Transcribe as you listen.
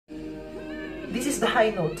This is the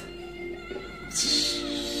high note.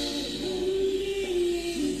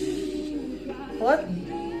 What?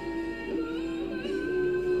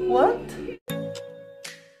 What?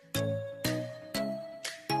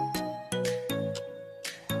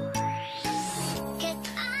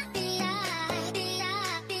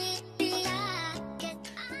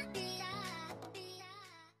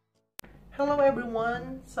 Hello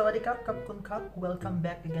everyone! Sawadee kap kap kun kap. Welcome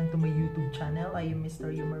back again to my YouTube channel. I am Mr.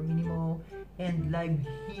 Humor Minimo and live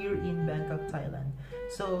here in Bangkok, Thailand.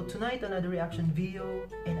 So tonight another reaction video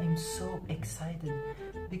and I'm so excited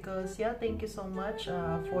because thank you so much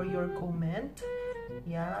for your comment.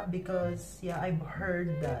 Because I've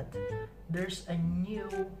heard that there's a new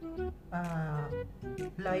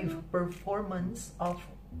live performance of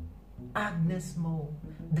Agnez,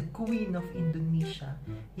 the Queen of Indonesia.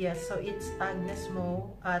 So it's Agnez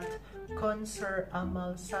at Konser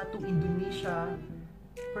Amal Satu Indonesia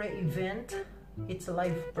pre-event. It's a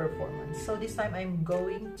live performance. So this time I'm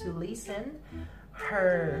going to listen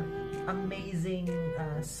her amazing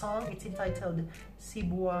song. It's entitled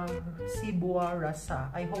Sebuah Rasa.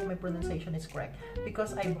 I hope my pronunciation is correct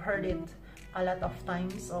because I've heard it a lot of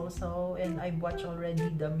times also, and I've watched already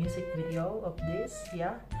the music video of this.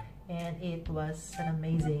 And it was an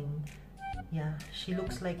amazing, she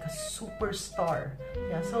looks like a superstar.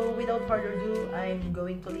 So without further ado, I'm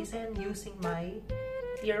going to listen using my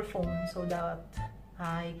earphone so that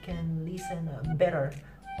I can listen better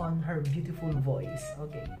on her beautiful voice.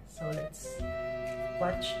 Okay, so let's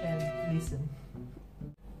watch and listen.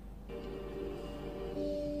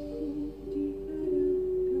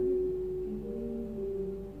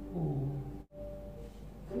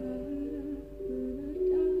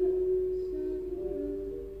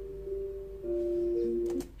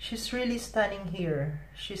 She's really stunning here.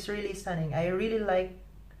 She's really stunning. I really like,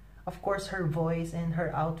 of course, her voice and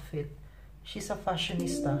her outfit. She's a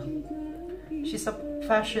fashionista. She's a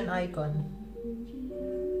fashion icon.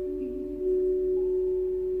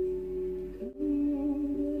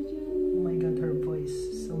 Oh my god, her voice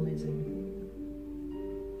is so amazing.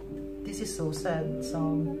 This is so sad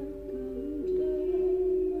song.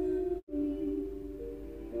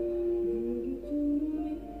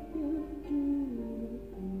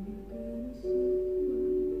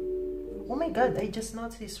 Oh my god, I just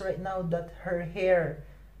noticed right now that her hair,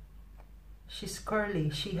 she's curly.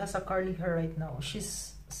 She has a curly hair right now. She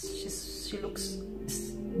looks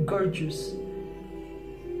gorgeous.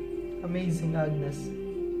 Amazing, Agnez.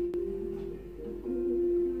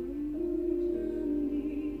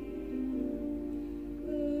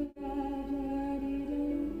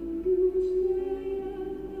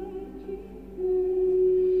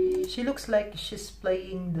 She looks like she's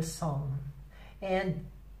playing the song, and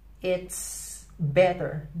it's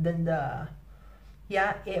better than the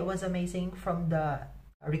it was amazing from the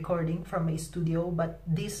recording from a studio, but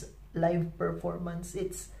this live performance,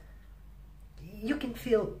 you can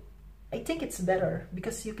feel, I think it's better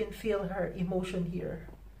because you can feel her emotion here.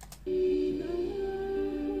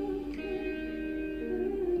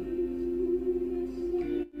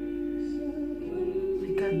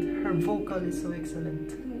 My god, her vocal is so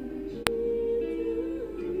excellent.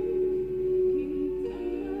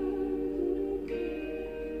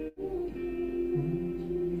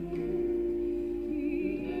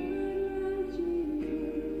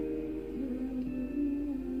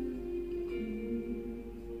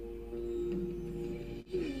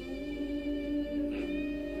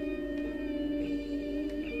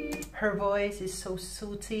 Her voice is so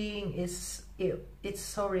soothing, it's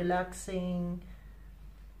so relaxing,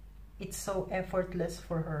 it's so effortless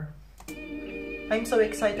for her. I'm so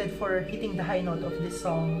excited for hitting the high note of this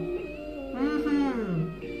song.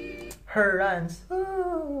 Her runs.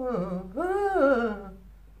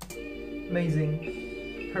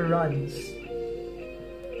 Amazing. Her runs.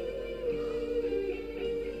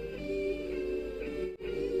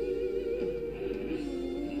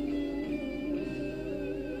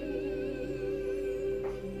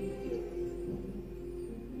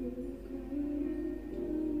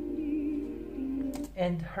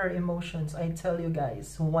 And her emotions, I tell you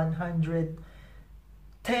guys, 110%.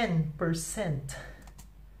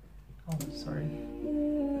 Oh, sorry.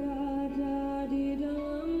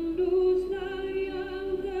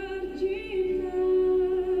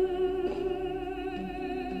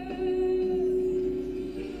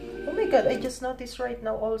 Oh my god, I just noticed right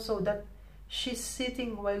now also that she's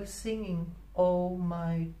sitting while singing. Oh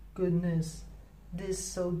my goodness. This is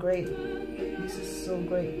so great. This is so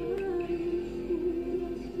great.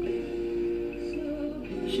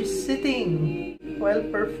 She's sitting while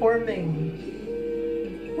performing.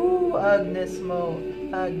 Ooh, Agnez.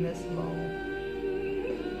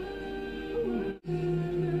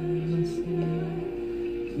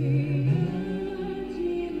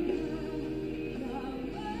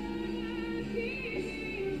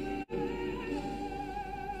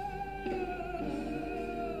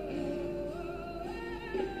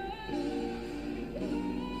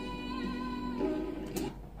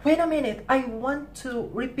 Wait a minute, I want to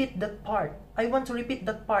repeat that part.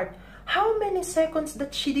 How many seconds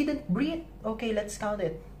that she didn't breathe? Okay, let's count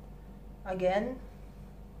it. Again.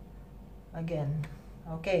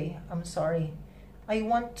 Okay, I'm sorry. I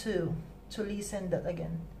want to listen that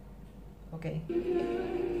again. Okay.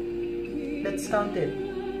 Let's count it.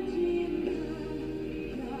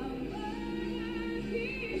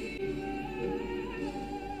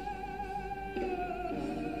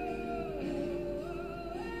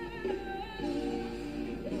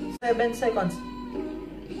 Seven seconds.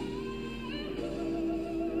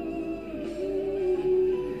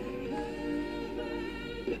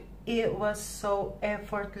 It was so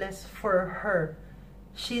effortless for her.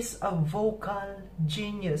 She's a vocal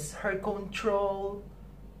genius. Her control,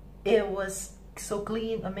 it was so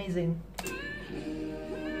clean, amazing.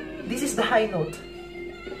 This is the high note.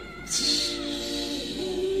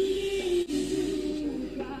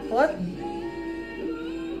 What?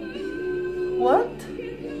 What?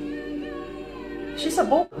 She's a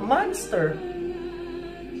vocal monster.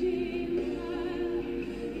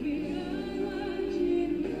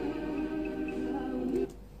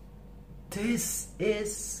 This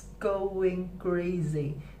is going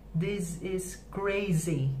crazy. This is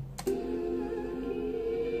crazy.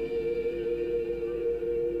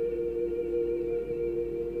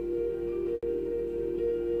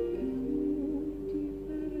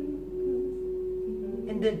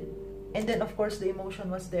 And then of course the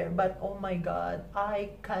emotion was there, but oh my god,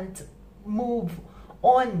 I can't move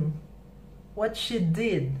on what she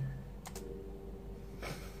did.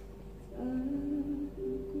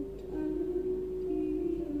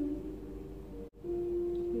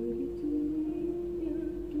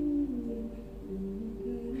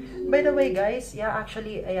 By the way, guys, yeah,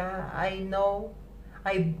 actually, yeah, I know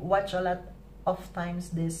I watch a lot of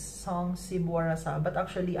times this song Sebuah Rasa, but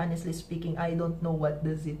actually, honestly speaking, I don't know what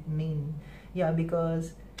does it mean. Yeah,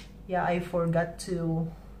 because yeah, I forgot to,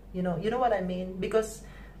 you know what I mean, because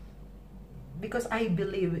I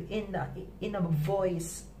believe in a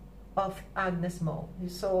voice of Agnez Mo.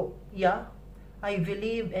 So yeah, I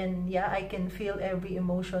believe, and yeah, I can feel every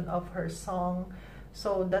emotion of her song.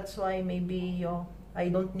 So that's why maybe I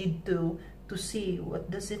don't need to see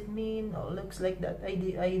what does it mean or looks like that. I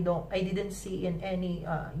didn't see in any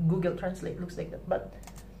Google Translate looks like that, but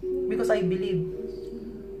because I believe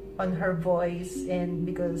on her voice and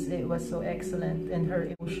because it was so excellent and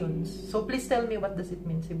her emotions. So please tell me, what does it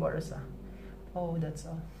mean, Sebuah Rasa? Oh, that's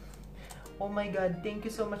all. Oh my god, thank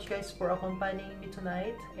you so much guys for accompanying me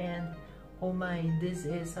tonight, and oh my, this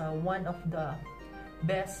is one of the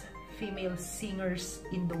best female singers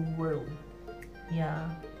in the world.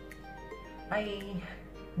 Yeah,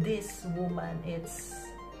 this woman, it's,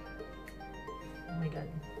 oh my god,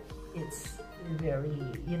 it's very,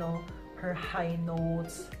 her high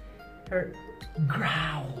notes, her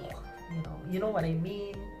growl, you know what I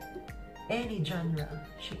mean. Any genre,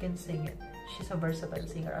 she can sing it. She's a versatile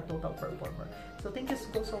singer, a total performer. So thank you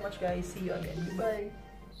so much guys. See you again. Goodbye.